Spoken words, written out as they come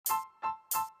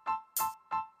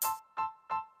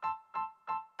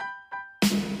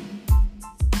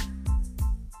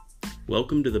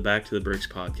Welcome to the Back to the Bricks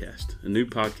podcast, a new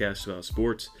podcast about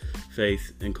sports,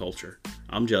 faith, and culture.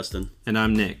 I'm Justin. And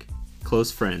I'm Nick,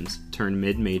 close friends turned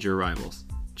mid-major rivals.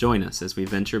 Join us as we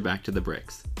venture back to the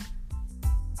bricks.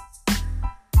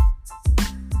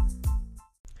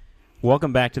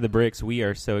 Welcome back to the bricks. We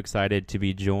are so excited to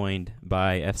be joined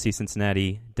by FC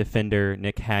Cincinnati defender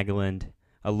Nick Hagglund,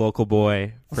 a local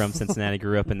boy from Cincinnati,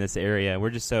 grew up in this area. We're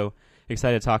just so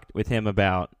excited to talk with him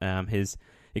about his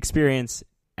experience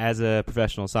as a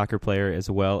professional soccer player, as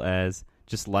well as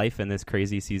just life in this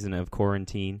crazy season of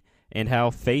quarantine, and how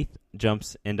faith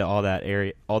jumps into all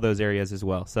those areas as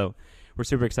well. So we're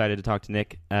super excited to talk to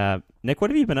Nick. Nick, what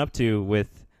have you been up to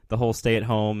with the whole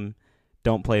stay-at-home,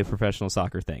 don't play professional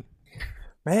soccer thing?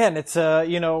 Man, it's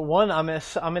I'm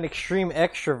an extreme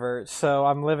extrovert, so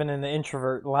I'm living in the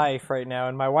introvert life right now,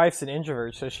 and my wife's an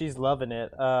introvert, so she's loving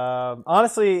it.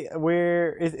 Honestly,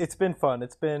 it's been fun.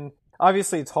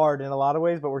 Obviously it's hard in a lot of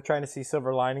ways, but we're trying to see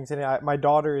silver linings in it. My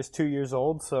daughter is 2 years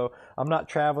old, so I'm not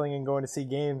traveling and going to see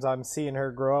games. I'm seeing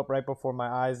her grow up right before my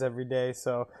eyes every day.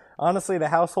 So honestly, the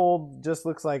household just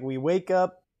looks like we wake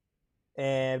up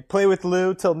and play with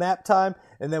Lou till nap time,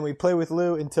 and then we play with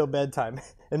Lou until bedtime,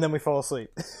 and then we fall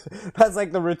asleep. That's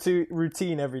like the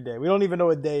routine every day. We don't even know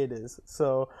what day it is.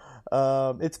 So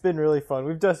it's been really fun.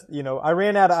 We've just, I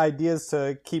ran out of ideas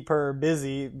to keep her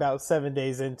busy about 7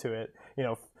 days into it.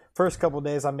 First couple of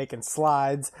days I'm making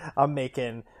slides, I'm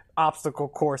making obstacle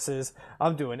courses,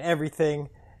 I'm doing everything,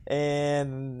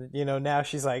 and now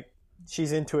she's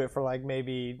into it for like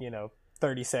maybe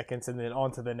 30 seconds and then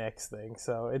on to the next thing.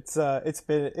 So it's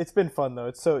been fun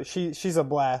though. She's a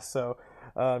blast. So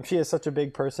she has such a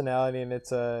big personality, and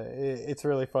it's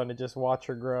really fun to just watch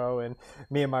her grow, and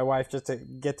me and my wife just to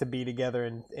get to be together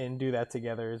and do that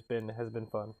together has been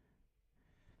fun.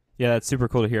 Yeah, that's super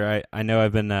cool to hear. I know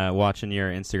I've been watching your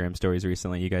Instagram stories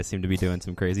recently. You guys seem to be doing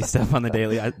some crazy stuff on the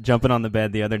daily. Jumping on the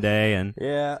bed the other day, and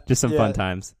just some fun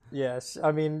times. Yes,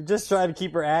 I mean, just try to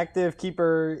keep her active, keep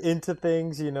her into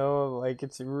things, like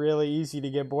it's really easy to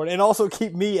get bored. And also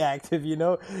keep me active,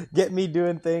 get me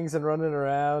doing things and running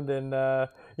around. And,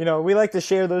 we like to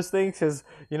share those things because,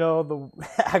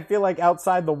 I feel like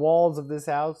outside the walls of this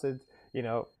house, it's,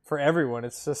 for everyone,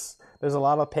 it's just, there's a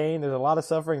lot of pain, there's a lot of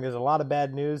suffering, there's a lot of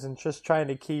bad news, and just trying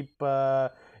to keep,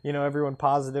 everyone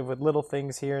positive with little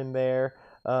things here and there,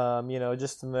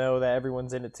 just to know that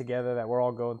everyone's in it together, that we're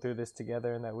all going through this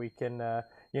together, and that we can,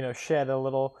 shed a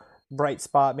little bright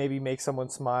spot, maybe make someone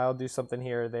smile, do something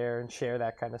here or there, and share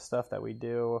that kind of stuff that we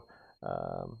do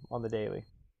on the daily.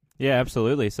 Yeah,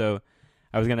 absolutely. So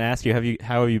I was going to ask you,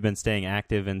 how have you been staying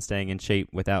active and staying in shape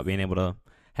without being able to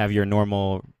have your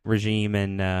normal regime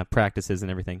and practices and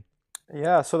everything?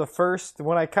 Yeah, so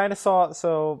when I kind of saw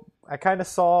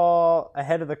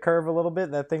ahead of the curve a little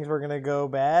bit that things were going to go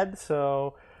bad.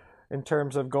 So in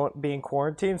terms of being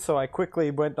quarantined, so I quickly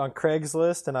went on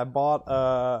Craigslist and I bought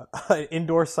an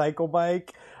indoor cycle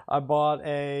bike. I bought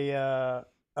a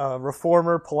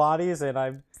reformer Pilates, and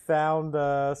I found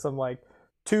some like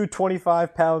 2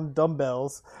 25-pound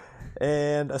dumbbells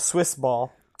and a Swiss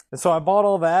ball. And so I bought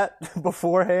all that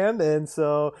beforehand, and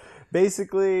so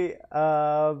basically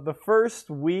the first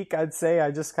week I'd say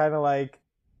I just kind of like,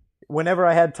 whenever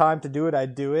I had time to do it,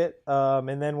 I'd do it.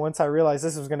 And then once I realized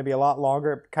this was going to be a lot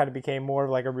longer, it kind of became more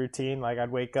of like a routine. Like I'd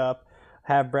wake up,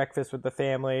 have breakfast with the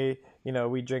family,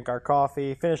 we drink our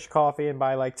coffee, finish coffee, and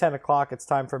by like 10 o'clock it's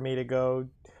time for me to go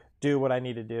do what I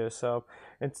need to do. So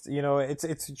it's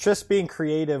it's just being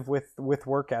creative with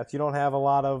workouts. You don't have a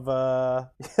lot of a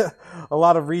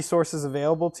lot of resources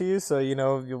available to you, so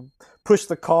you'll push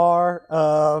the car,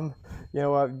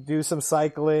 do some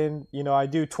cycling. I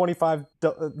do 25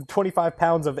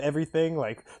 pounds of everything,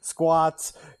 like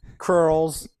squats,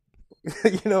 curls,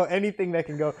 anything that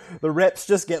can go. The reps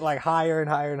just get like higher and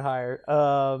higher and higher.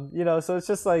 So it's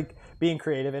just like being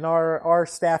creative, and our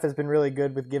staff has been really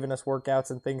good with giving us workouts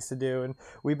and things to do, and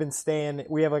we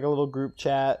have like a little group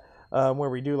chat where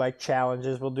we do like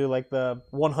challenges. We'll do like the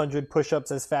 100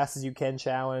 push-ups as fast as you can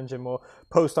challenge, and we'll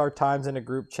post our times in a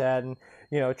group chat, and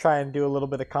try and do a little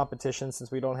bit of competition,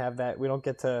 since we don't have that. We don't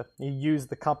get to use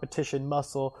the competition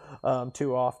muscle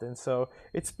too often. So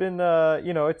it's been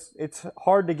it's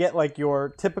hard to get like your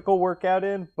typical workout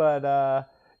in, but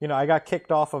I got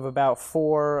kicked off of about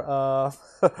 4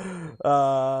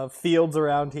 fields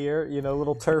around here,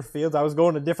 little turf fields. I was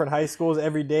going to different high schools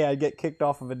every day. I'd get kicked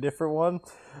off of a different one.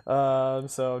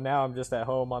 So now I'm just at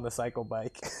home on the cycle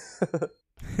bike.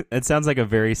 It sounds like a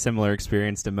very similar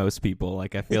experience to most people.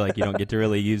 Like, I feel like you don't get to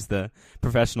really use the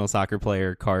professional soccer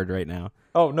player card right now.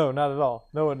 Oh, no, not at all.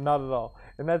 No, not at all.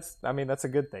 And that's a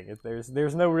good thing.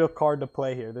 There's no real card to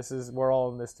play here. We're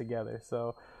all in this together.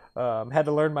 So Had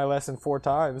to learn my lesson 4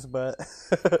 times, but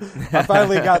I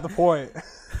finally got the point.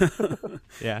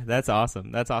 Yeah, that's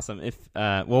awesome. That's awesome. If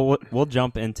we'll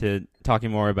jump into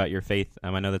talking more about your faith.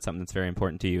 I know that's something that's very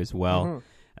important to you as well. Mm-hmm.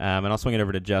 And I'll swing it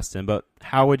over to Justin. But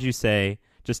how would you say,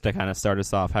 just to kind of start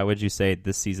us off, how would you say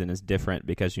this season is different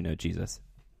because you know Jesus?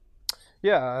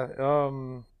 Yeah,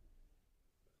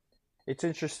 it's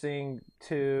interesting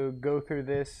to go through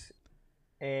this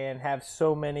and have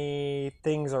so many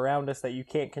things around us that you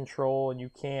can't control, and you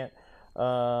can't,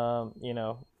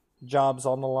 jobs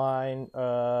on the line,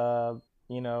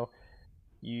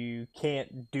 you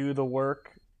can't do the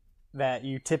work that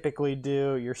you typically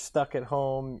do. You're stuck at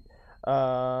home,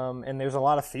 and there's a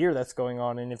lot of fear that's going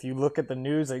on. And if you look at the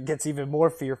news, it gets even more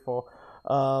fearful.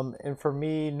 And for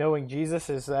me, knowing Jesus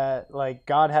is that, like,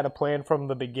 God had a plan from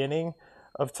the beginning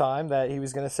of time that He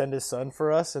was going to send His Son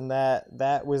for us, and that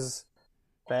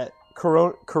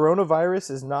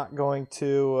coronavirus is not going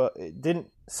to. It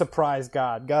didn't surprise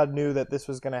God. God knew that this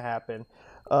was going to happen,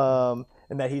 and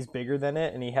that He's bigger than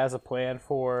it, and He has a plan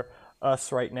for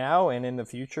us right now and in the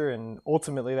future, and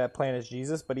ultimately that plan is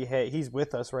Jesus. But He's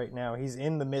with us right now. He's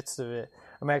in the midst of it.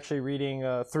 I'm actually reading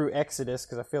through Exodus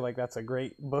because I feel like that's a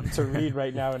great book to read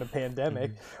right now in a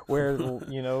pandemic where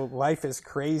life is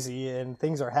crazy and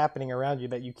things are happening around you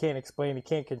that you can't explain, you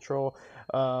can't control.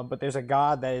 But there's a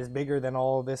God that is bigger than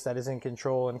all of this, that is in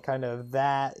control, and kind of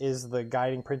that is the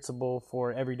guiding principle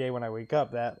for every day when I wake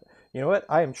up. That, you know what,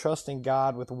 I am trusting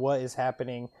God with what is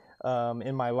happening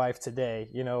in my life today.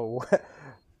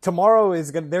 Tomorrow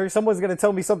someone's gonna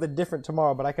tell me something different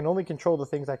tomorrow, but I can only control the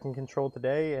things I can control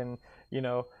today. And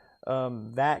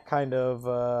that kind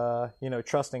of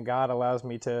trust in God allows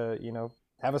me to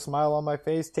have a smile on my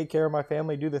face, take care of my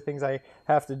family, do the things I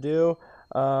have to do,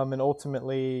 and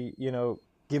ultimately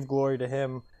give glory to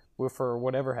Him for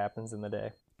whatever happens in the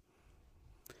day.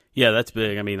 Yeah, that's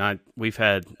big. I mean, I'm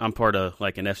part of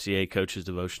like an FCA coaches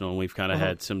devotional, and we've kind of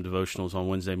had some devotionals on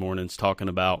Wednesday mornings talking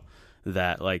about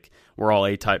that. Like, we're all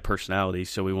A-type personalities,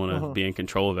 so we want to be in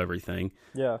control of everything.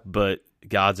 Yeah. But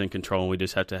God's in control, and we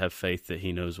just have to have faith that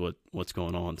He knows what's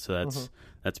going on. So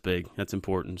that's big. That's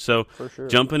important. So for sure.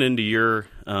 Jumping into your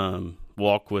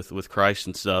walk with Christ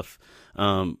and stuff,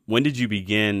 when did you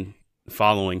begin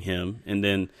following Him? And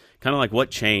then kind of like what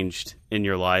changed in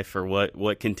your life, or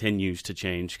what continues to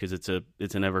change, because it's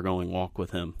an ever-going walk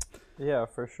with Him. Yeah,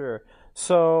 for sure.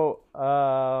 So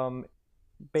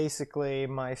basically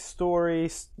my story,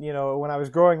 when I was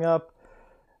growing up,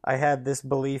 I had this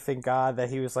belief in God that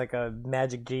He was like a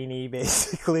magic genie,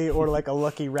 basically, or like a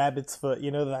lucky rabbit's foot,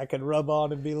 that I could rub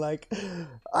on and be like,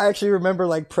 I actually remember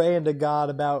like praying to God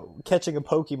about catching a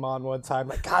Pokemon one time.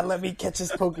 Like, God, let me catch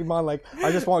this Pokemon. Like,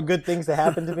 I just want good things to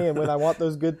happen to me. And when I want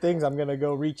those good things, I'm going to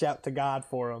go reach out to God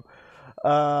for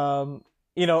them.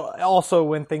 Also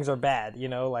when things are bad,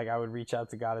 like I would reach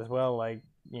out to God as well. Like,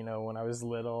 when I was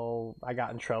little, I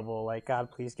got in trouble, like,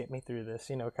 God, please get me through this,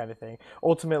 kind of thing.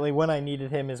 Ultimately, when I needed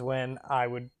Him is when I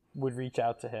would reach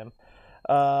out to Him.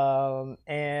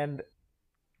 And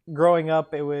growing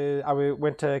up, I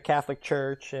went to Catholic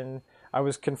church, and I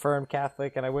was confirmed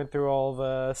Catholic, and I went through all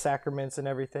the sacraments and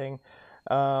everything.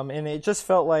 And it just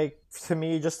felt like, to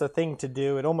me, just a thing to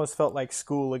do. It almost felt like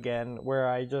school again, where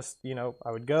I just,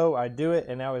 I would go, I'd do it,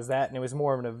 and that was that. And it was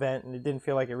more of an event, and it didn't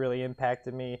feel like it really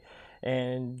impacted me.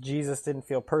 And Jesus didn't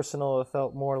feel personal. It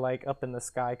felt more like up in the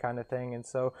sky kind of thing. And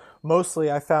so mostly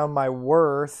I found my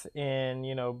worth in,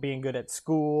 being good at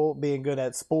school, being good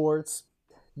at sports,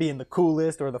 being the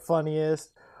coolest or the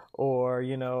funniest, or,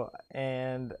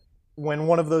 and when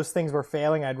one of those things were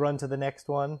failing, I'd run to the next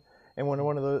one. And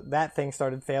when that thing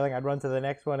started failing, I'd run to the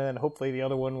next one, and then hopefully the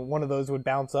other one of those would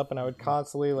bounce up, and I would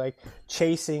constantly like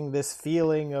chasing this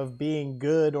feeling of being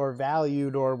good or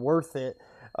valued or worth it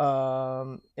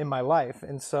in my life.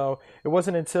 And so it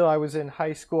wasn't until I was in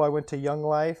high school, I went to Young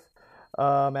Life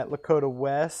at Lakota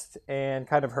West, and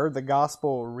kind of heard the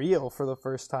gospel real for the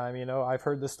first time. I've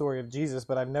heard the story of Jesus,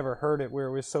 but I've never heard it where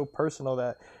it was so personal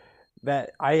that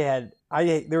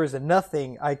there was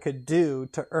nothing I could do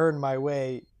to earn my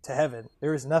way to heaven.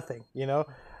 There was nothing, there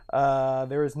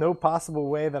was no possible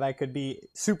way that I could be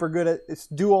super good at,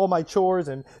 do all my chores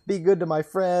and be good to my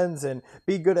friends and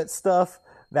be good at stuff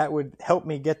that would help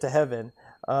me get to heaven.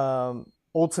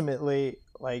 Ultimately,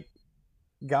 like,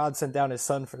 God sent down His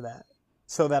Son for that,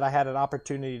 so that I had an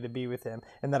opportunity to be with Him,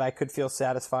 and that I could feel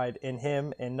satisfied in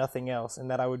Him and nothing else, and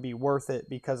that I would be worth it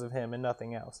because of Him and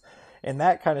nothing else. And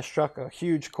that kind of struck a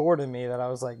huge chord in me, that I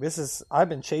was like, I've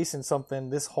been chasing something,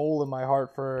 this hole in my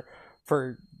heart for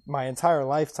my entire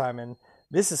lifetime, and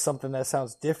this is something that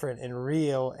sounds different and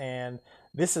real, and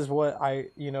this is what I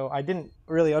didn't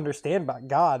really understand about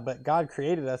God, but God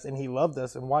created us and he loved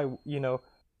us, and why,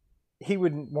 he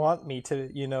wouldn't want me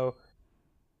to,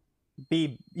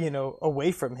 be,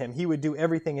 away from him. He would do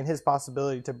everything in his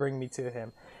possibility to bring me to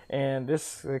him. And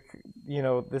this,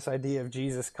 this idea of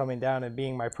Jesus coming down and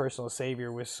being my personal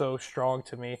savior was so strong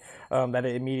to me, that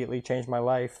it immediately changed my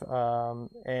life,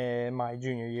 in my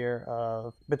junior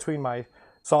year between my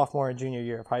sophomore and junior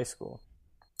year of high school.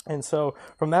 And so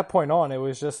from that point on, it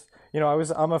was just,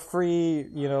 I'm a free,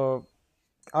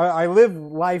 I live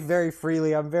life very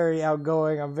freely. I'm very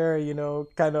outgoing. I'm very,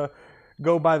 kind of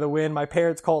go by the wind. My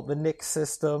parents call it the Nick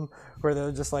system, where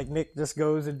they're just like, Nick just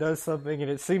goes and does something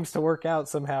and it seems to work out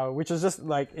somehow, which is just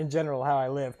like in general how I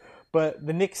live. But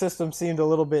the Nick system seemed a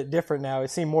little bit different now.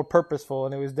 It seemed more purposeful,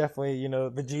 and it was definitely,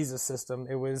 the Jesus system.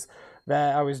 It was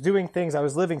that I was doing things, I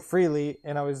was living freely,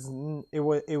 and it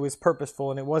was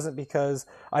purposeful, and it wasn't because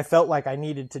I felt like I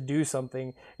needed to do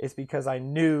something. It's because I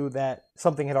knew that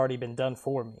something had already been done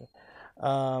for me.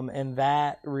 And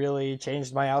that really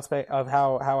changed my aspect of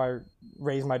how I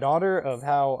raised my daughter, of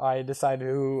how I decided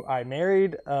who I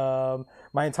married. My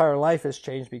entire life has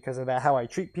changed because of that, how I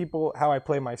treat people, how I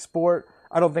play my sport.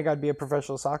 I don't think I'd be a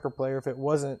professional soccer player if it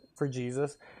wasn't for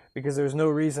Jesus, because there's no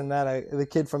reason that the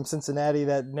kid from Cincinnati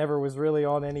that never was really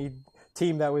on any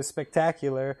team that was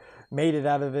spectacular made it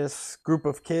out of this group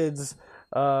of kids,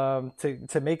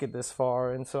 to make it this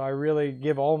far. And so I really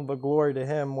give all the glory to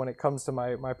him when it comes to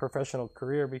my professional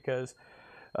career, because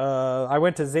I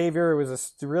went to Xavier. It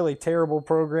was a really terrible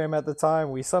program at the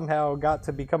time. We somehow got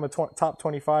to become a top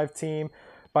 25 team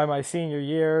by my senior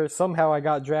year. Somehow I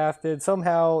got drafted.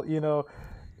 Somehow,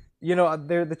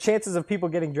 the chances of people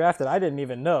getting drafted, I didn't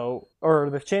even know, or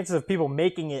the chances of people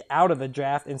making it out of the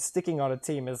draft and sticking on a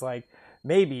team is like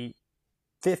maybe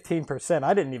 15%.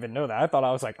 I didn't even know that. I thought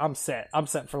I was like, I'm set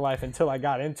for life, until I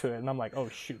got into it, and I'm like, oh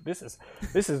shoot, this isn't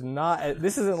like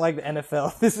the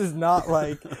NFL. This is not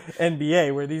like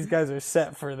NBA, where these guys are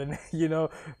set for the,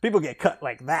 people get cut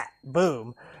like that,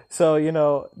 boom.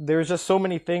 So, there's just so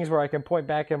many things where I can point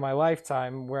back in my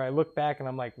lifetime where I look back and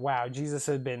I'm like, wow, Jesus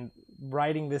had been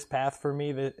writing this path for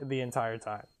me the entire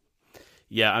time.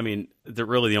 Yeah, I mean,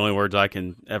 really the only words I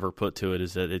can ever put to it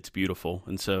is that it's beautiful.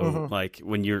 And so, like,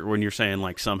 when you're saying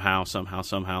like somehow,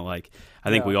 like, I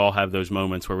think we all have those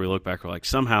moments where we look back, we're like,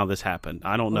 somehow this happened.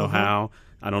 I don't know how,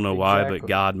 I don't know why, but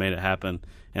God made it happen.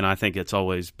 And I think it's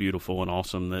always beautiful and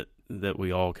awesome that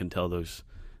we all can tell those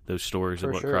stories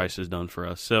of what Christ has done for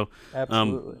us. So,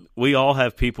 we all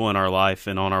have people in our life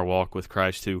and on our walk with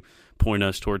Christ who point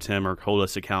us towards Him or hold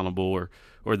us accountable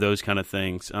or those kind of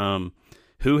things.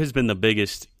 Who has been the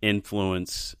biggest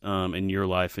influence in your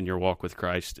life and your walk with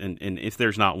Christ? And if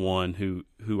there's not one, who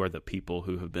are the people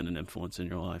who have been an influence in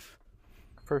your life?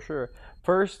 For sure.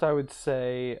 First, I would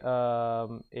say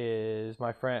is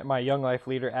my Young Life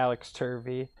leader, Alex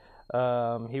Turvey.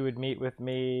 He would meet with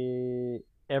me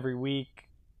every week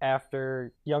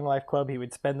after Young Life Club. He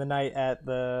would spend the night at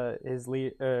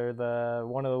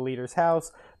one of the leaders'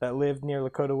 house that lived near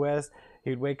Lakota West. He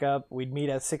would wake up. We'd meet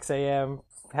at 6 a.m.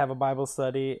 have a Bible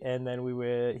study, and then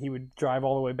he would drive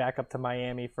all the way back up to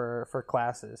Miami for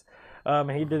classes. And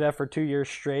he did that for 2 years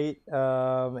straight.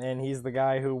 And he's the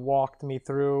guy who walked me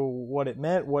through what it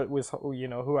meant, what was,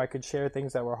 who I could share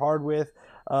things that were hard with,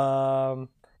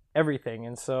 everything.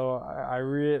 And so I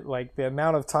really like the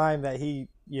amount of time that he,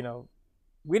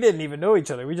 we didn't even know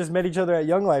each other. We just met each other at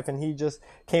Young Life, and he just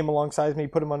came alongside me,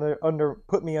 put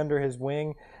me under his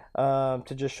wing,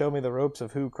 to just show me the ropes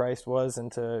of who Christ was,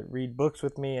 and to read books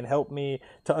with me and help me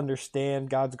to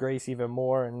understand God's grace even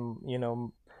more,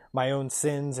 and my own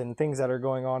sins and things that are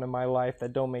going on in my life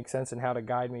that don't make sense, and how to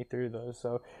guide me through those.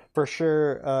 So for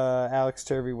sure, Alex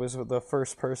Turvey was the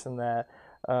first person that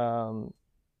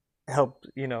helped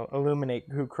illuminate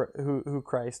who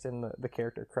Christ and the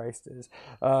character Christ is.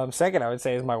 Second, I would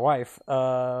say, is my wife.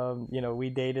 We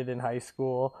dated in high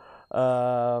school.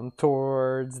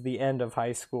 Towards the end of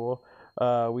high school,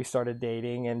 we started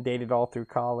dating and dated all through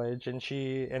college,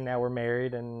 and now we're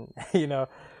married, and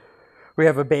we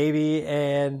have a baby,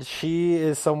 and she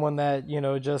is someone that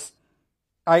just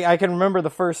I can remember the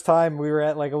first time we were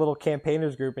at like a little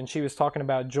campaigners group, and she was talking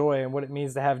about joy and what it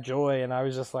means to have joy, and I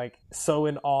was just like so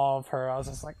in awe of her. I was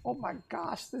just like, oh my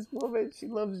gosh, this woman, she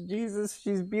loves Jesus,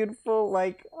 she's beautiful,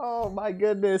 like, oh my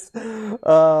goodness.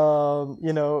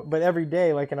 But every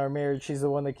day, like in our marriage, she's the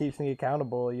one that keeps me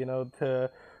accountable, to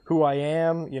who I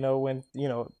am. When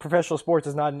professional sports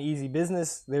is not an easy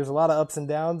business, there's a lot of ups and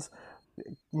downs,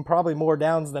 probably more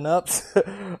downs than ups.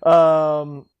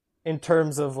 In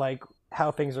terms of like how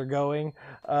things are going.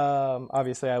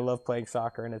 Obviously, I love playing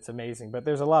soccer and it's amazing, but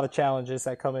there's a lot of challenges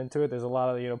that come into it. There's a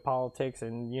lot of politics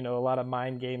and a lot of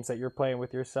mind games that you're playing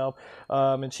with yourself.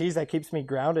 And she's that keeps me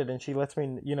grounded, and she lets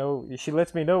me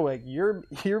know like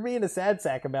you're being a sad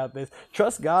sack about this.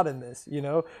 Trust God in this.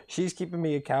 She's keeping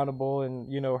me accountable,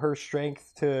 and her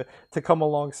strength to come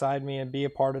alongside me and be a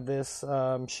part of this.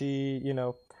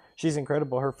 She's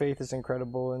incredible. Her faith is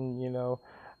incredible, and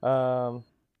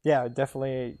yeah,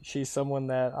 definitely. She's someone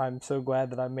that I'm so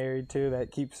glad that I'm married to,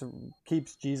 that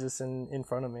keeps Jesus in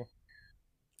front of me.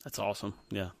 That's awesome.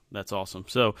 Yeah, that's awesome.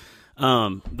 So,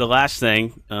 the last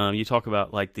thing, you talk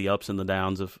about like the ups and the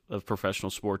downs of professional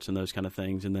sports and those kind of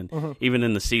things, and then even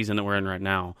in the season that we're in right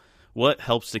now, what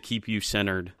helps to keep you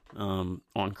centered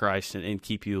on Christ and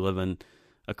keep you living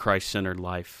a Christ-centered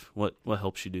life? What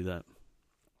helps you do that?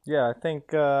 Yeah, I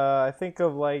think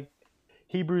of like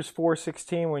Hebrews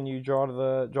 4:16, when you draw to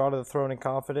the throne in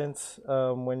confidence,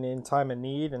 when in time of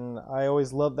need. And I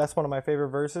always love, that's one of my favorite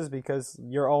verses, because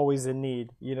you're always in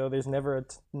need. There's never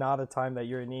not a time that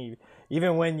you're in need.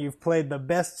 Even when you've played the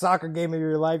best soccer game of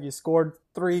your life, you scored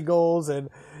 3 goals and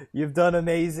you've done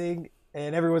amazing,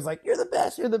 and everyone's like, you're the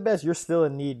best, you're still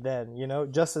in need then,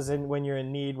 just as when you're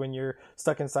in need, when you're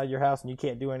stuck inside your house and you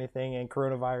can't do anything, and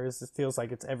coronavirus, it feels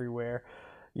like it's everywhere.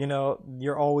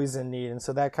 You're always in need. And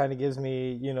so that kind of gives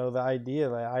me, the idea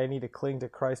that I need to cling to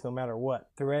Christ no matter what,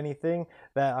 through anything,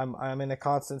 that I'm in a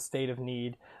constant state of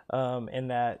need, and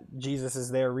that Jesus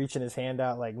is there reaching his hand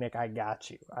out like, Nick, I got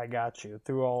you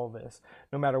through all of this.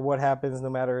 No matter what happens, no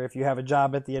matter if you have a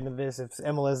job at the end of this, if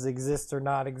MLS exists or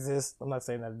not exists. I'm not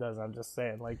saying that it does. I'm just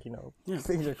saying, like,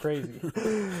 things are crazy.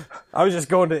 I was just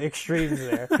going to extremes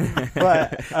there.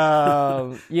 But,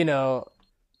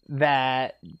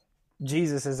 that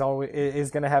Jesus is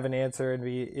going to have an answer and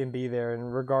be there,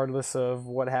 and regardless of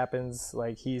what happens,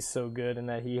 like, he's so good, and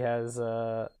that he has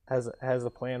a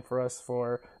plan for us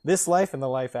for this life and the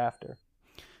life after.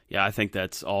 Yeah, I think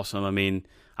that's awesome. I mean,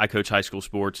 I coach high school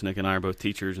sports. Nick and I are both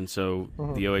teachers, and so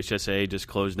the OHSA just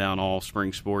closed down all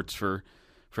spring sports for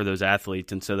those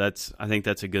athletes, and so I think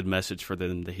that's a good message for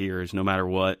them to hear. Is no matter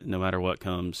what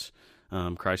comes,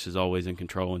 Christ is always in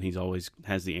control, and he's always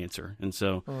has the answer. And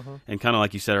so, and kind of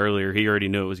like you said earlier, he already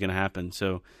knew it was going to happen.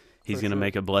 So he's going to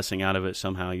make a blessing out of it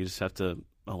somehow. You just have to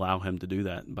allow him to do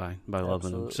that by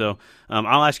loving him. So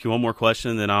I'll ask you one more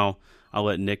question, then I'll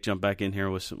let Nick jump back in here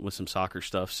with some soccer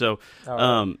stuff. So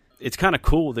it's kind of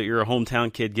cool that you're a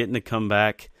hometown kid getting to come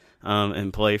back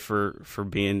and play for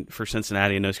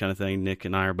Cincinnati and those kind of things. Nick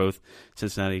and I are both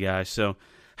Cincinnati guys. So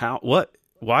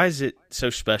why is it so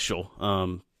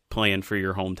special playing for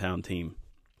your hometown team?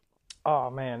 Oh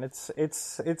man, it's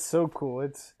so cool.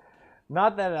 It's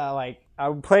not that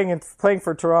I'm playing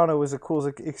for Toronto was a cool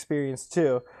experience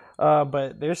too,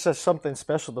 but there's just something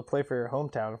special to play for your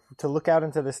hometown, to look out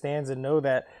into the stands and know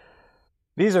that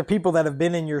these are people that have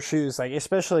been in your shoes, like,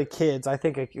 especially kids. I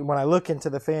think when I look into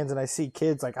the fans and I see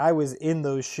kids, like, I was in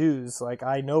those shoes. Like,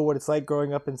 I know what it's like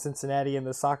growing up in Cincinnati and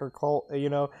the soccer cult,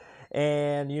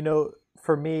 and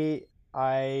for me,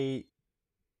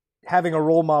 having a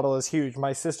role model is huge.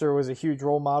 My sister was a huge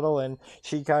role model, and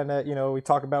she kind of, we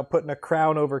talk about putting a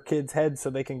crown over kids' heads so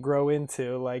they can grow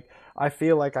into, like, I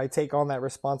feel like I take on that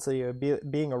responsibility of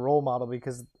being a role model,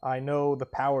 because I know the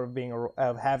power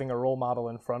of having a role model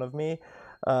in front of me.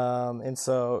 And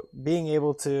so being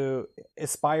able to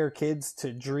inspire kids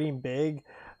to dream big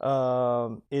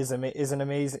is an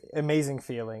amazing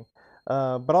feeling.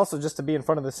 But also just to be in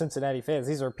front of the Cincinnati fans.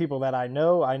 These are people that I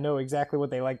know exactly what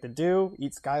they like to do: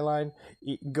 eat Skyline,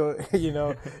 go to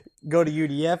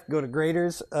UDF, go to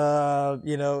Graders,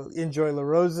 enjoy La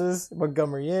Rosa's,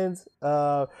 Montgomery Inns.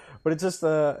 But it's just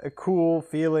a cool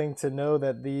feeling to know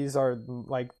that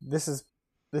this is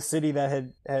the city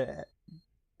that had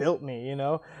built me,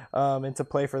 and to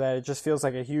play for that. It just feels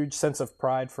like a huge sense of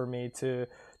pride for me to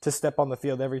step on the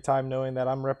field every time, knowing that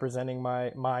I'm representing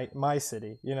my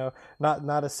city,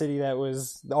 not a city that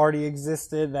was already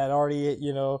existed, that already,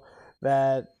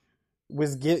 that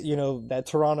was that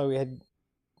Toronto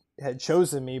had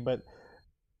chosen me, but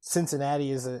Cincinnati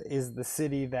is the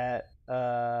city that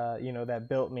that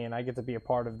built me, and I get to be a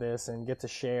part of this and get to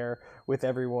share with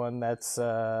everyone that's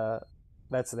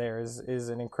there is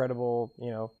an incredible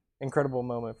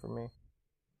moment for me.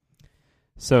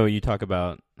 So you talk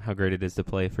about how great it is to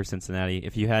play for Cincinnati.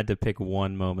 If you had to pick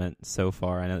one moment so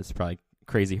far, I know it's probably a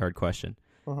crazy hard question,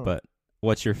 but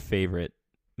what's your favorite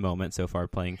moment so far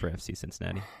playing for FC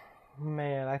Cincinnati?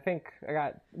 Man, I think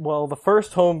the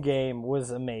first home game was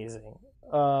amazing.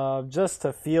 Just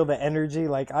to feel the energy,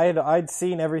 like I'd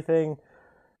seen everything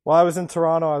While I was in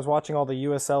Toronto, I was watching all the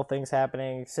USL things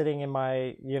happening, sitting in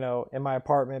my, in my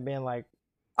apartment being like,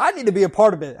 I need to be a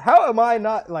part of it. How am I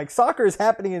not, like, soccer is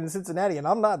happening in Cincinnati and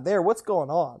I'm not there. What's going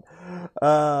on?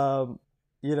 Um,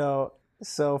 you know,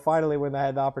 so finally when I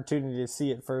had the opportunity to see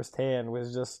it firsthand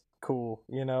was just cool,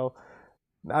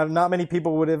 Not many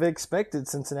people would have expected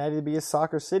Cincinnati to be a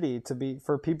soccer city,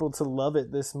 for people to love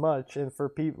it this much, and for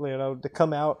people, to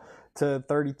come out to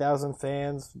 30,000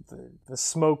 fans, the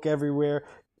smoke everywhere.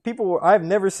 I've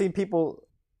never seen people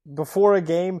before a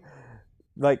game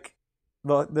like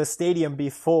the stadium be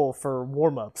full for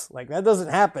warm-ups. Like, that doesn't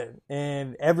happen,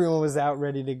 and everyone was out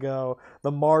ready to go.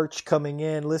 The march coming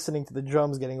in, listening to the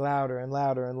drums getting louder and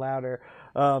louder and louder.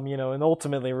 And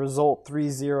ultimately result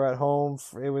 3-0 at home.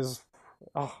 It was,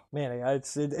 oh man,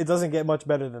 it doesn't get much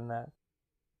better than that.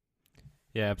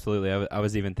 Yeah, absolutely. I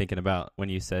was even thinking about when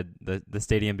you said the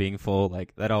stadium being full.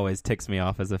 Like, that always ticks me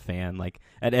off as a fan, like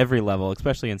at every level,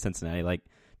 especially in Cincinnati. Like,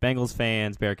 Bengals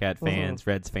fans, Bearcat fans,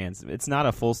 Reds fans. It's not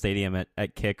a full stadium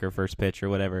at kick or first pitch or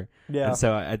whatever. Yeah. And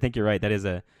so I think you're right. That is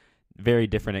a very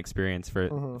different experience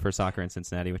for soccer in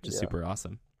Cincinnati, which is super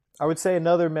awesome. I would say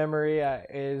another memory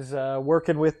is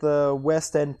working with the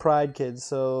West End Pride kids.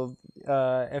 So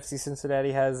FC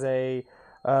Cincinnati has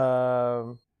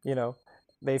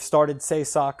they've started Say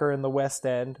Soccer in the West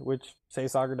End, which Say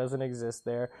Soccer doesn't exist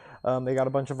there. They got a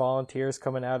bunch of volunteers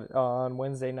coming out on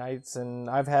Wednesday nights, and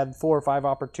I've had 4 or 5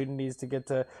 opportunities to get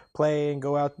to play and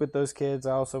go out with those kids.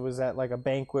 I also was at like a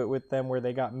banquet with them where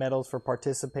they got medals for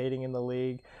participating in the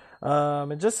league.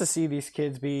 And just to see these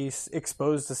kids be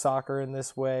exposed to soccer in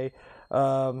this way,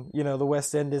 the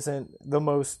West End isn't the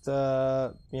most,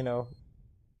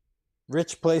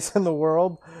 rich place in the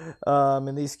world,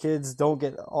 and these kids don't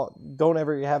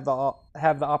ever have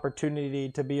the opportunity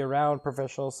to be around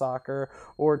professional soccer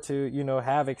or to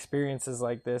have experiences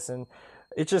like this. And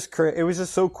it was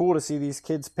just so cool to see these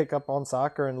kids pick up on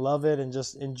soccer and love it and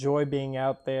just enjoy being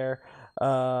out there,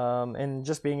 and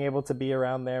just being able to be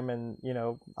around them. And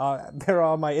they're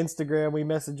on my Instagram, we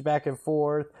message back and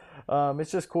forth.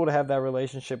 It's just cool to have that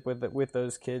relationship with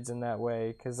those kids in that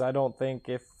way, because I don't think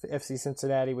if FC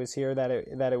Cincinnati was here that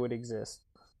it would exist.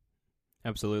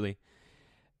 Absolutely.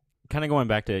 Kind of going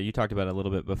back to, you talked about it a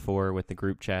little bit before with the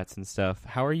group chats and stuff.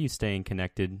 How are you staying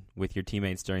connected with your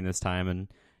teammates during this time? And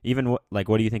even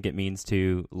what do you think it means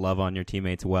to love on your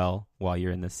teammates well while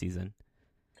you're in this season?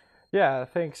 Yeah, I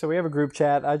think so. We have a group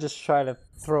chat. I just try to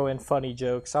throw in funny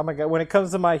jokes. When it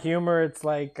comes to my humor, it's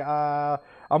like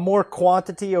I'm more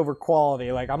quantity over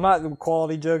quality. Like, I'm not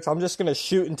quality jokes. I'm just gonna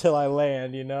shoot until I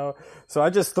land, So I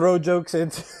just throw jokes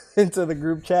into the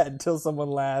group chat until someone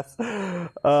laughs.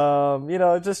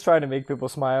 Just trying to make people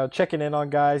smile, checking in on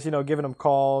guys, giving them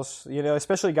calls,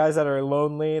 especially guys that are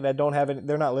lonely, that don't have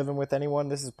they're not living with anyone.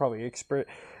 This is probably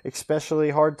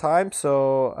especially hard time.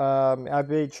 So I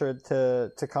made sure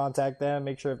to contact them,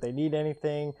 make sure if they need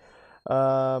anything.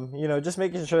 Just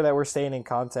making sure that we're staying in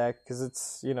contact, because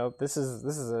it's, this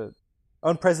is a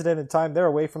unprecedented time. They're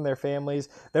away from their families.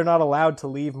 They're not allowed to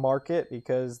leave market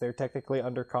because they're technically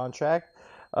under contract.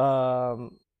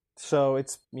 So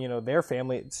it's, their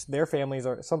families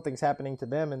are, something's happening to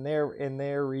them in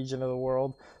their region of the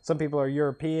world. Some people are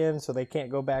European, so they can't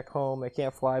go back home. They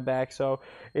can't fly back. So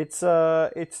it's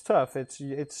tough.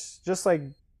 It's just like,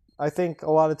 I think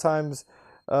a lot of times,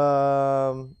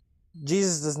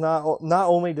 Jesus does not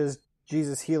only does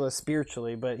Jesus heal us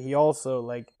spiritually, but he also,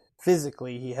 like,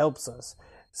 physically, he helps us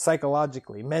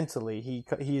psychologically, mentally. He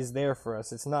is there for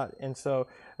us. It's not, and so,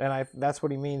 that's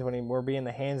what he means when we're being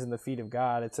the hands and the feet of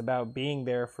God. It's about being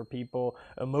there for people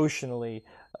emotionally,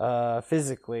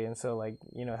 physically, and so, like,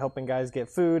 helping guys get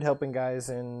food, helping guys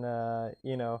in,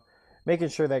 making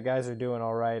sure that guys are doing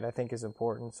all right, I think is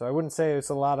important. So I wouldn't say it's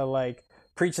a lot of like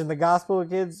preaching the gospel to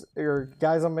kids or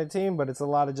guys on my team, but it's a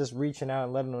lot of just reaching out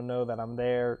and letting them know that I'm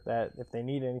there, that if they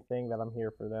need anything, that I'm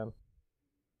here for them.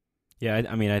 Yeah,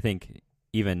 I think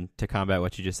even to combat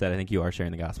what you just said, I think you are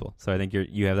sharing the gospel. So I think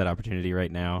you have that opportunity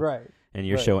right now, right? And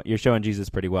you're showing Jesus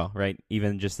pretty well, right?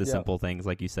 Even just the simple things,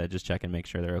 like you said, just check and make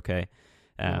sure they're okay.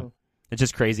 It's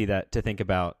just crazy to think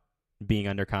about being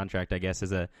under contract, I guess,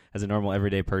 as a normal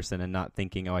everyday person, and not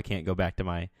thinking, I can't go back to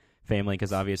my family,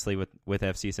 because obviously with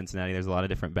FC Cincinnati, there's a lot of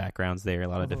different backgrounds there, a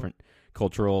lot of different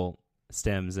cultural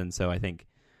stems, and so I think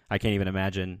I can't even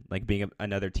imagine like being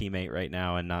another teammate right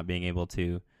now and not being able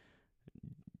to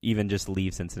even just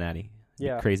leave Cincinnati.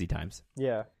 Yeah, crazy times.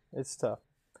 Yeah, it's tough.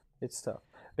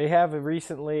 They have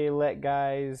recently let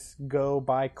guys go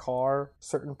by car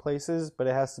certain places, but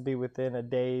it has to be within a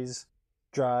day's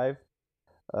drive.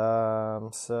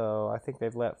 So I think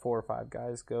they've let 4 or 5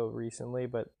 guys go recently,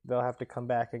 but they'll have to come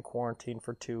back and quarantine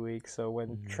for 2 weeks. So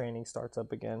when training starts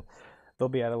up again, they'll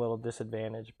be at a little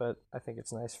disadvantage. But I think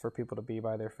it's nice for people to be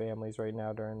by their families right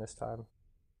now during this time.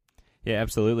 Yeah,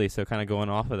 absolutely. So kind of going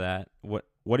off of that,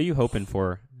 what are you hoping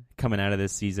for coming out of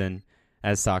this season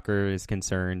as soccer is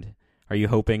concerned? Are you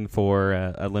hoping for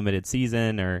a limited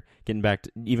season or getting back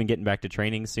to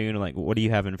training soon? Like, what do you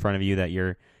have in front of you that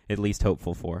you're at least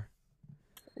hopeful for?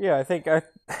 Yeah,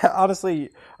 honestly,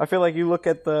 I feel like you look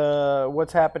at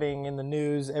what's happening in the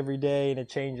news every day and it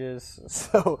changes.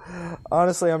 So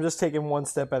honestly, I'm just taking one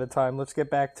step at a time. Let's get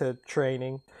back to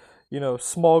training.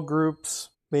 Small groups,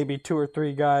 maybe 2 or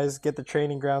 3 guys, get the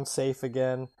training ground safe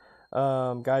again.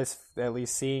 Guys at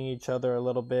least seeing each other a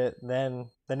little bit. Then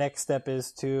the next step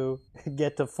is to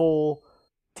get to full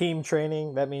team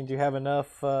training. That means you have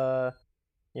enough,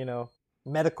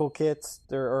 medical kits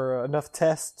or enough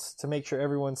tests to make sure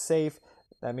everyone's safe.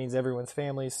 That means everyone's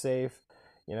family's safe,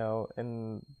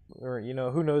 and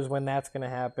who knows when that's going to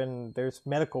happen. There's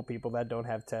medical people that don't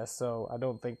have tests, so I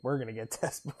don't think we're going to get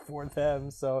tests before them.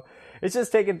 So it's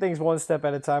just taking things one step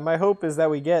at a time. My hope is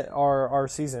that we get our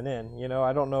season in.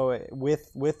 I don't know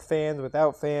with fans,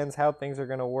 without fans, how things are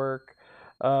going to work.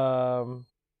 I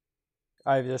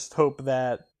just hope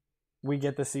that we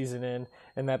get the season in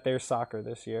and that there's soccer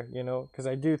this year, because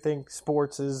I do think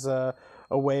sports is a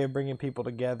way of bringing people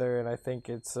together, and I think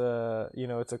it's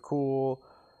it's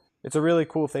a really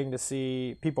cool thing to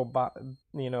see people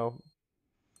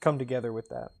come together with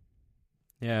that.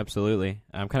 Yeah, absolutely.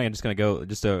 I'm kind of just going to go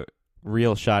just a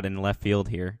real shot in left field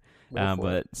here.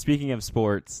 But speaking of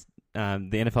sports, the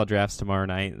NFL draft's tomorrow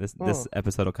night. This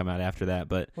episode will come out after that.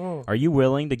 But are you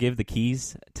willing to give the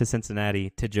keys to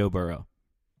Cincinnati to Joe Burrow?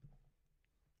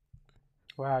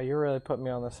 Wow, you're really putting me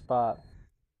on the spot.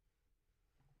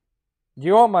 Do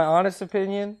you want my honest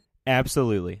opinion?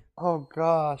 Absolutely. Oh,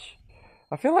 gosh.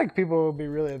 I feel like people will be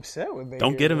really upset with me.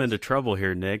 Don't get him into trouble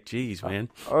here, Nick. Jeez, man.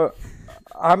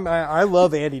 I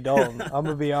love Andy Dalton. I'm going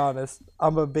to be honest.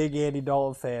 I'm a big Andy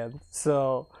Dalton fan.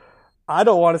 So I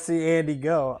don't want to see Andy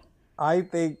go. I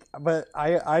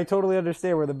totally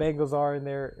understand where the Bengals are in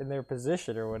their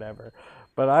position or whatever.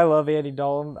 But I love Andy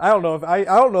Dalton. I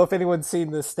don't know if anyone's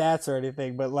seen the stats or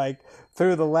anything, but like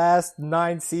through the last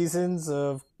 9 seasons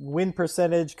of win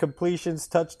percentage, completions,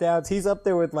 touchdowns, he's up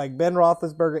there with like Ben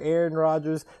Roethlisberger, Aaron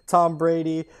Rodgers, Tom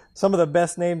Brady, some of the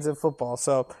best names in football.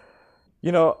 So,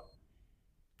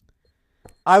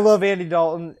 I love Andy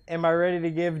Dalton. Am I ready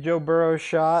to give Joe Burrow a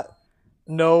shot?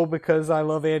 No, because I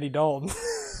love Andy Dalton.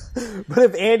 But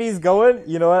if Andy's going,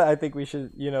 you know what? I think we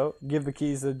should, give the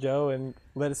keys to Joe and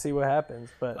let us see what happens.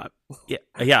 But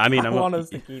yeah. I mean, I want us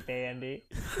to keep Andy.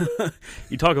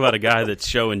 You talk about a guy that's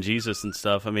showing Jesus and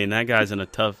stuff. I mean, that guy's in a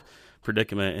tough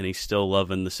predicament, and he's still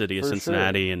loving the city of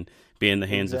Cincinnati and being the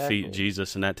hands and feet of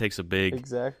Jesus, and that takes a big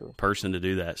person to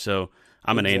do that. So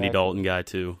I'm an Andy Dalton guy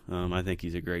too. I think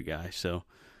he's a great guy. So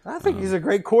I think he's a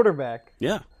great quarterback.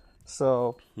 Yeah.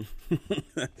 So.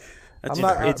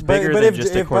 It's bigger than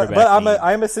just a quarterback. But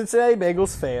I'm a Cincinnati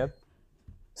Bengals fan.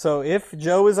 So if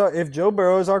Joe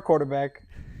Burrow is our quarterback,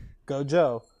 go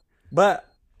Joe.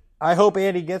 But I hope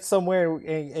Andy gets somewhere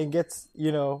and gets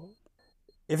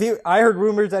I heard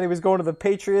rumors that he was going to the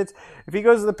Patriots. If he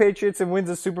goes to the Patriots and wins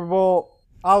a Super Bowl,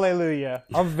 hallelujah!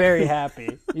 I'm very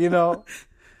happy.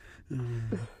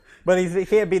 But he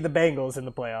can't beat the Bengals in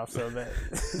the playoffs. So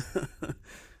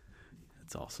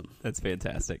that's awesome. That's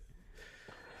fantastic.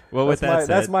 Well, with that said,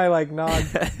 that's my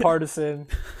non-partisan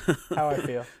how I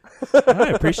feel.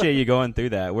 I appreciate you going through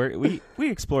that. We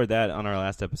explored that on our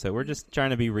last episode. We're just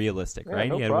trying to be realistic, right?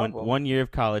 No he had problem. one year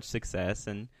of college success,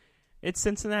 and it's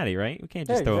Cincinnati, right? We can't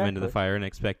just throw him into the fire and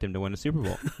expect him to win a Super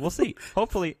Bowl. We'll see.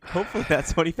 Hopefully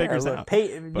that's what he figures out.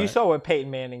 You saw what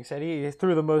Peyton Manning said. He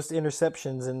threw the most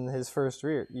interceptions in his first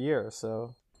year,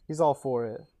 so he's all for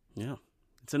it. Yeah,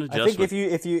 it's an adjustment. I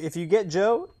think if you get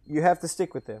Joe, you have to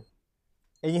stick with him.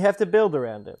 And you have to build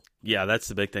around him. Yeah, that's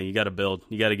the big thing. You got to build.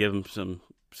 You got to give him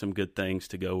some good things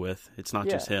to go with. It's not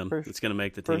just him. It's going to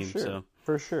make the team.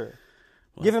 For sure.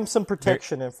 Well, give him some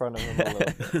protection in front of him a little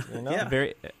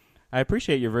bit. Yeah, I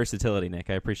appreciate your versatility,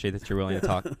 Nick. I appreciate that you're willing to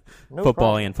talk football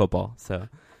problem. and football. So,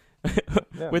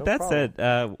 with that said,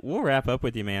 we'll wrap up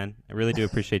with you, man. I really do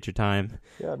appreciate your time.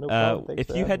 Yeah, no problem. If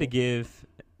you had to give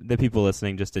the people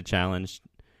listening just a challenge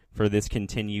for this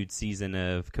continued season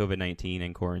of COVID-19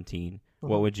 and quarantine,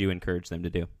 what would you encourage them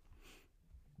to do?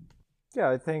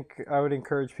 Yeah, I think I would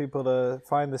encourage people to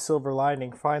find the silver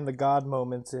lining, find the God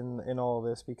moments in all of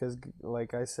this, because,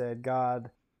 like I said, God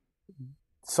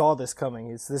saw this coming.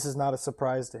 This is not a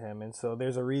surprise to him, and so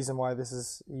there's a reason why this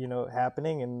is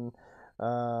happening, and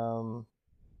Not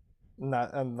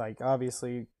like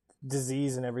obviously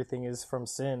disease and everything is from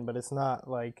sin, but it's not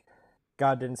like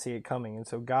God didn't see it coming. And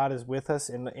so God is with us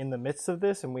in the midst of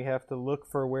this, and we have to look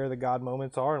for where the God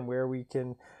moments are and where we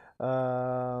can,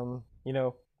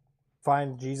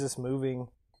 find Jesus moving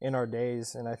in our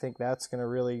days. And I think that's going to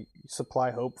really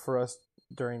supply hope for us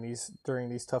during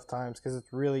these tough times, because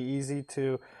it's really easy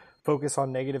to focus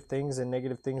on negative things and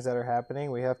negative things that are happening.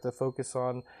 We have to focus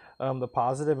on the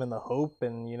positive and the hope,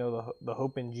 and the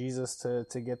hope in Jesus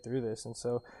to get through this. And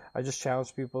so I just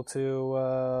challenge people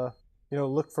to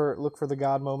look for the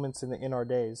God moments in our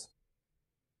days.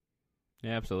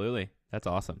 Yeah, absolutely. That's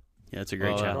awesome. Yeah, it's a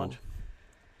great challenge.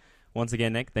 Once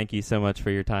again, Nick, thank you so much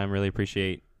for your time. Really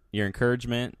appreciate your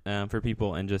encouragement for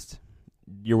people, and just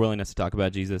your willingness to talk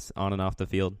about Jesus on and off the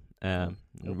field.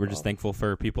 We're just thankful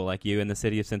for people like you in the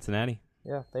city of Cincinnati.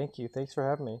 Yeah, thank you. Thanks for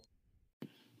having me.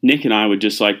 Nick and I would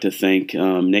just like to thank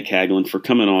Nick Hagglund for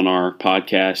coming on our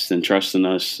podcast and trusting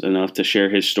us enough to share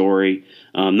his story,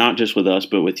 not just with us,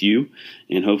 but with you,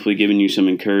 and hopefully giving you some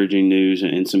encouraging news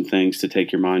and some things to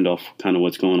take your mind off kind of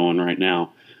what's going on right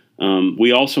now.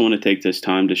 We also want to take this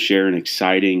time to share an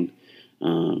exciting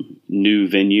new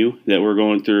venue that we're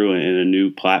going through and a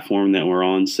new platform that we're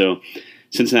on. So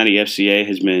Cincinnati FCA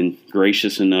has been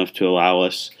gracious enough to allow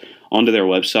us onto their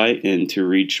website and to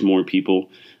reach more people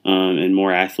and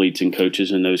more athletes and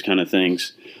coaches and those kind of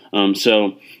things.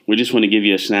 So we just want to give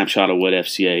you a snapshot of what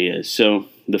FCA is. So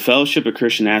the Fellowship of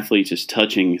Christian Athletes is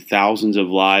touching thousands of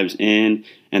lives in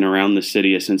and around the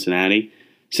city of Cincinnati.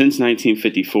 Since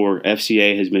 1954,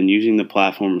 FCA has been using the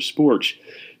platform of sports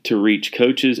to reach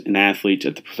coaches and athletes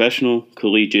at the professional,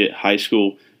 collegiate, high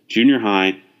school, junior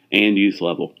high, and youth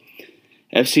level.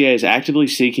 FCA is actively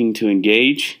seeking to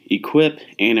engage, equip,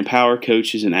 and empower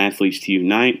coaches and athletes to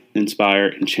unite, inspire,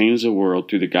 and change the world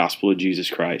through the gospel of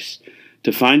Jesus Christ.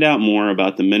 To find out more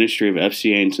about the ministry of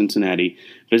FCA in Cincinnati,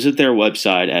 visit their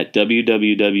website at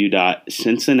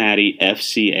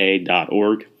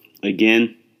www.cincinnati.fca.org.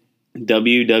 Again,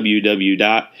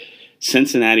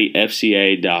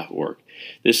 www.cincinnati.fca.org.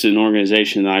 This is an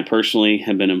organization that I personally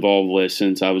have been involved with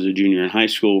since I was a junior in high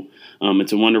school.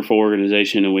 It's a wonderful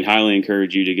organization, and we highly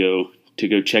encourage you to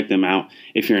go check them out.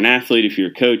 If you're an athlete, if you're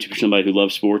a coach, if you're somebody who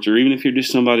loves sports, or even if you're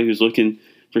just somebody who's looking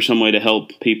for some way to help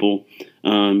people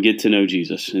get to know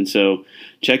Jesus. And so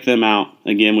check them out.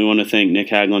 Again, we want to thank Nick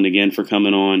Hagglund again for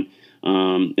coming on.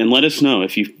 And let us know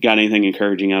if you've got anything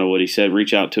encouraging out of what he said.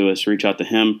 Reach out to us, reach out to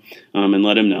him, and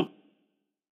let him know.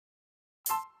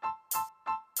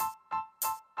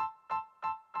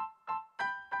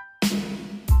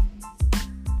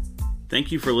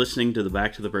 Thank you for listening to the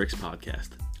Back to the Bricks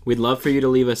podcast. We'd love for you to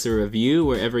leave us a review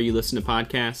wherever you listen to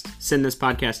podcasts, send this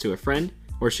podcast to a friend,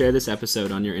 or share this episode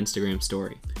on your Instagram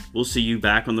story. We'll see you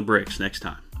back on the bricks next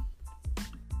time.